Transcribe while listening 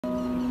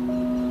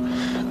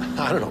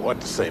I don't know what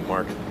to say,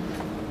 Mark.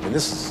 I mean,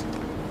 this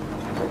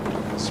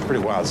is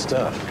pretty wild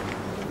stuff.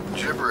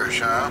 Gibberish,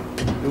 huh?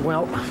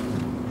 Well,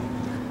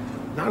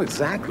 not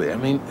exactly. I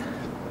mean,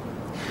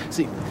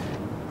 see,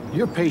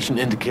 your patient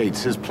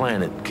indicates his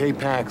planet,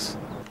 K-PAX,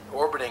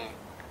 orbiting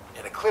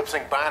an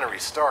eclipsing binary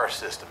star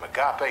system,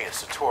 Agape and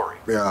Satori,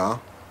 Yeah.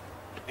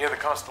 near the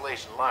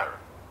constellation Lyra.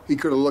 He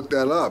could have looked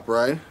that up,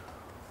 right?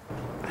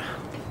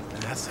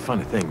 That's the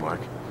funny thing, Mark.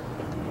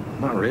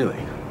 Not really.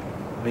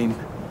 I mean,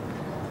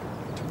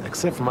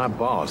 except for my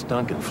boss,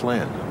 Duncan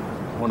Flynn,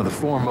 one of the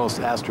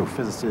foremost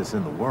astrophysicists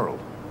in the world,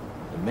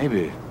 and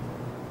maybe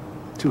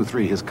 2 or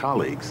 3 of his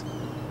colleagues,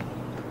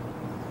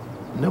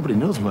 nobody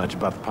knows much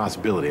about the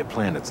possibility of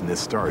planets in this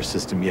star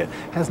system yet.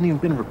 Hasn't even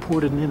been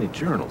reported in any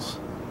journals.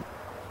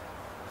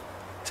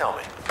 Tell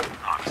me,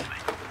 honestly,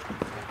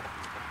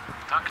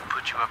 Duncan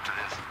put you up to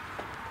this?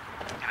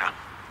 You know,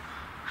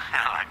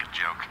 I like a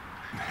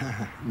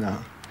joke. No,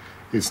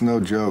 it's no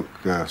joke,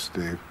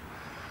 Steve.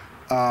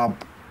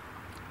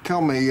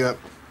 Tell me,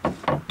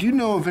 do you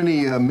know of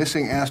any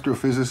missing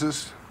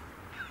astrophysicists?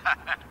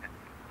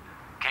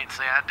 Can't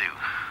say I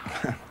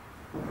do.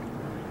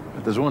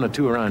 But there's 1 or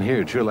 2 around here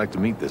who'd sure like to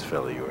meet this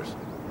fella of yours.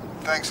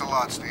 Thanks a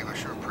lot, Steve. I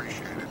sure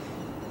appreciate it.